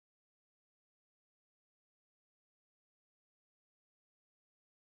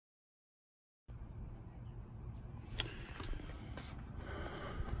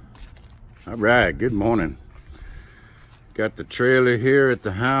All right, good morning. Got the trailer here at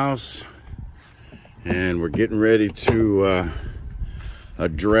the house, and we're getting ready to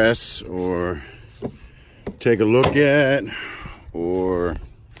address or take a look at or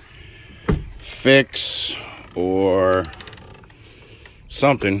fix or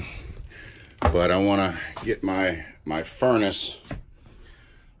something. But I want to get my furnace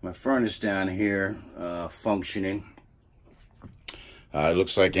down here functioning. It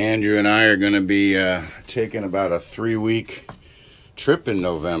looks like Andrew and I are going to be taking about a 3-week trip in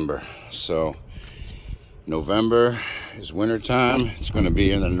November. So November is winter time. It's going to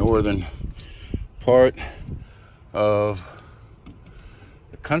be in the northern part of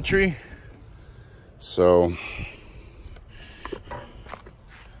the country. So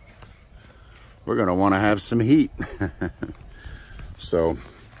we're going to want to have some heat. So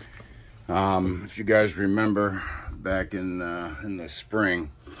if you guys remember, back in the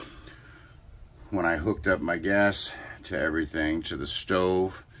spring, when I hooked up my gas to everything, to the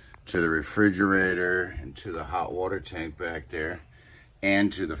stove, to the refrigerator, and to the hot water tank back there,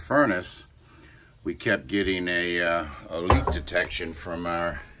 and to the furnace, we kept getting a leak detection from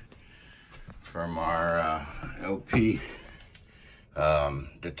our LP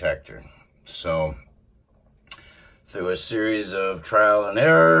detector. So through a series of trial and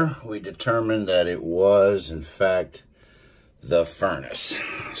error, we determined that it was, in fact, the furnace.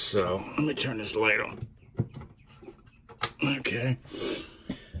 So let me turn this light on. Okay.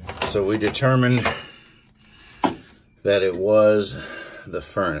 So we determined that it was the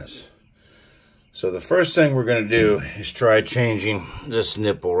furnace. So the first thing we're going to do is try changing this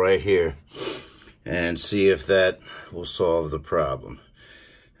nipple right here and see if that will solve the problem.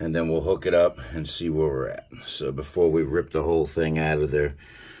 And then we'll hook it up and see where we're at. So before we rip the whole thing out of there,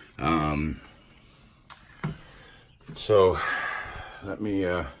 so let me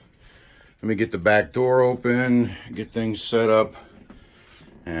get the back door open, get things set up,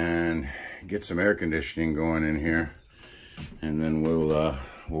 and get some air conditioning going in here, and then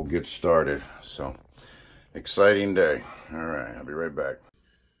we'll get started. So exciting day. All right, I'll be right back.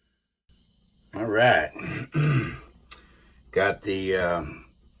 All right, got the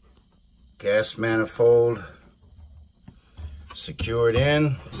gas manifold secured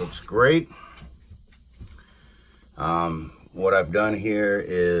in. Looks great. What I've done here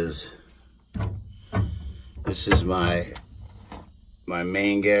is, this is my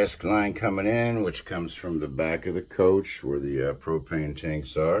main gas line coming in, which comes from the back of the coach where the propane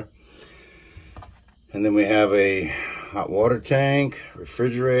tanks are. And then we have a hot water tank,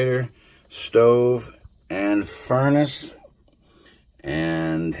 refrigerator, stove, and furnace.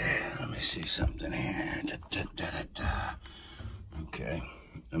 And let me see something here. Okay,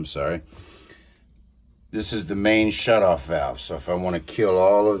 I'm sorry. This is the main shutoff valve. So if I want to kill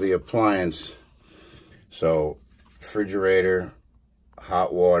all of the appliance, so refrigerator,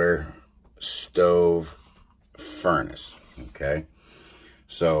 hot water, stove, furnace. Okay.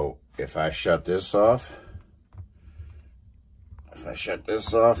 So if I shut this off,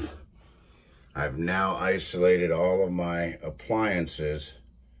 I've now isolated all of my appliances.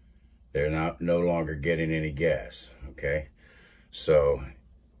 They're no longer getting any gas, okay? So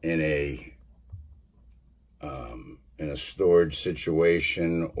in a storage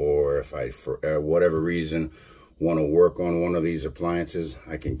situation, or if I, for whatever reason, want to work on one of these appliances,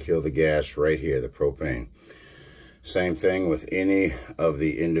 I can kill the gas right here, the propane. Same thing with any of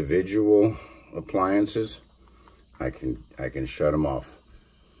the individual appliances. I can shut them off.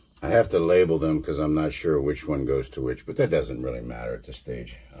 I have to label them because I'm not sure which one goes to which, but that doesn't really matter at this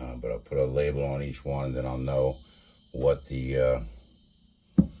stage. But I'll put a label on each one, and then I'll know what the,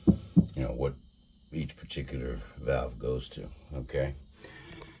 what each particular valve goes to, okay?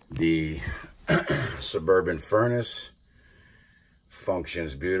 The Suburban furnace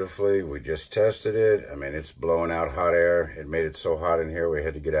functions beautifully. We just tested it. I mean, it's blowing out hot air. It made it so hot in here, we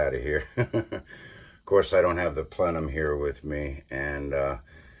had to get out of here. Of course, I don't have the plenum here with me, and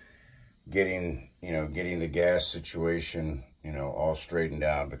getting the gas situation, all straightened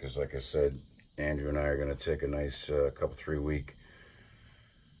out, because like I said, Andrew and I are going to take a nice couple 3-week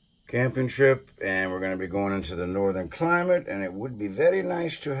camping trip, and we're going to be going into the northern climate, and it would be very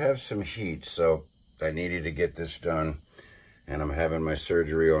nice to have some heat. So I needed to get this done, and I'm having my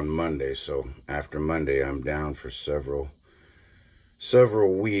surgery on Monday. So after Monday, I'm down for several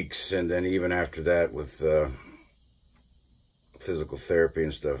weeks, and then even after that, with physical therapy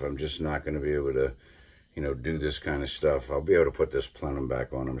and stuff, I'm just not going to be able to, do this kind of stuff. I'll be able to put this plenum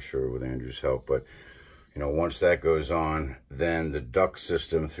back on, I'm sure, with Andrew's help. But, once that goes on, then the duct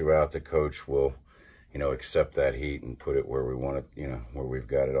system throughout the coach will, accept that heat and put it where we want it, where we've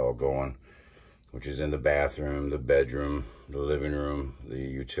got it all going. which is in the bathroom, the bedroom, the living room, the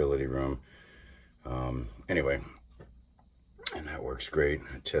utility room. Anyway, and that works great.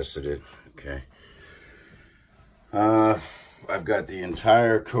 I tested it. Okay. I've got the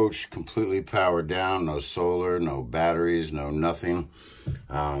entire coach completely powered down. No solar, no batteries, no nothing.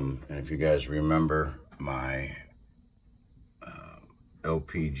 And if you guys remember, my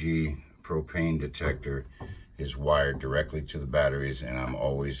LPG propane detector is wired directly to the batteries, and I'm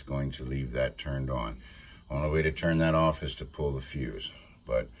always going to leave that turned on. Only way to turn that off is to pull the fuse.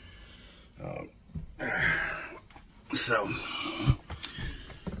 But so,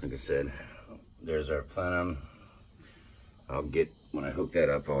 like I said, there's our plenum. When I hook that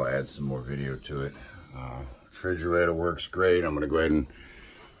up, I'll add some more video to it. Refrigerator works great. I'm gonna go ahead and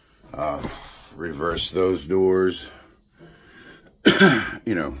reverse those doors.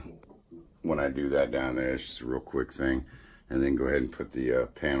 You know, when I do that down there, it's just a real quick thing. And then go ahead and put the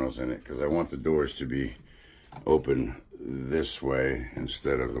panels in it, because I want the doors to be open this way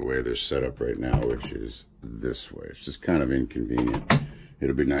instead of the way they're set up right now, which is this way. It's just kind of inconvenient.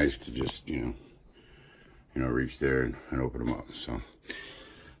 It'll be nice to just, you know, reach there and open them up. So,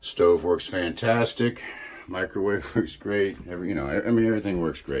 stove works fantastic. Microwave works great. I mean, everything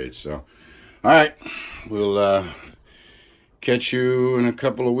works great. So, all right, we'll catch you in a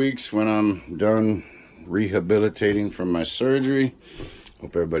couple of weeks when I'm done rehabilitating from my surgery.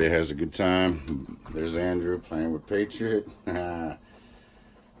 Hope everybody has a good time. There's Andrew playing with Patriot. All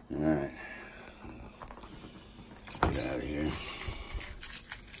right, let's get out of here.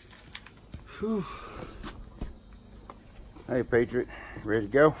 Whew. Hey, Patriot, ready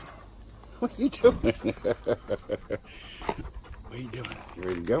to go? What are you doing? What are you doing? You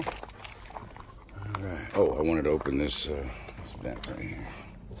ready to go? All right. Oh, I wanted to open this vent right here.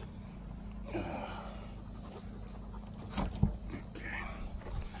 Okay.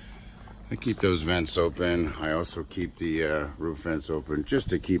 I keep those vents open. I also keep the roof vents open just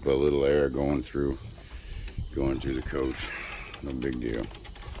to keep a little air going through the coach. No big deal.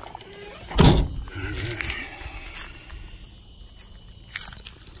 All right.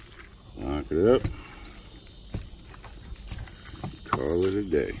 Lock it up. Call it a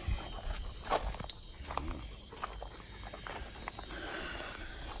day.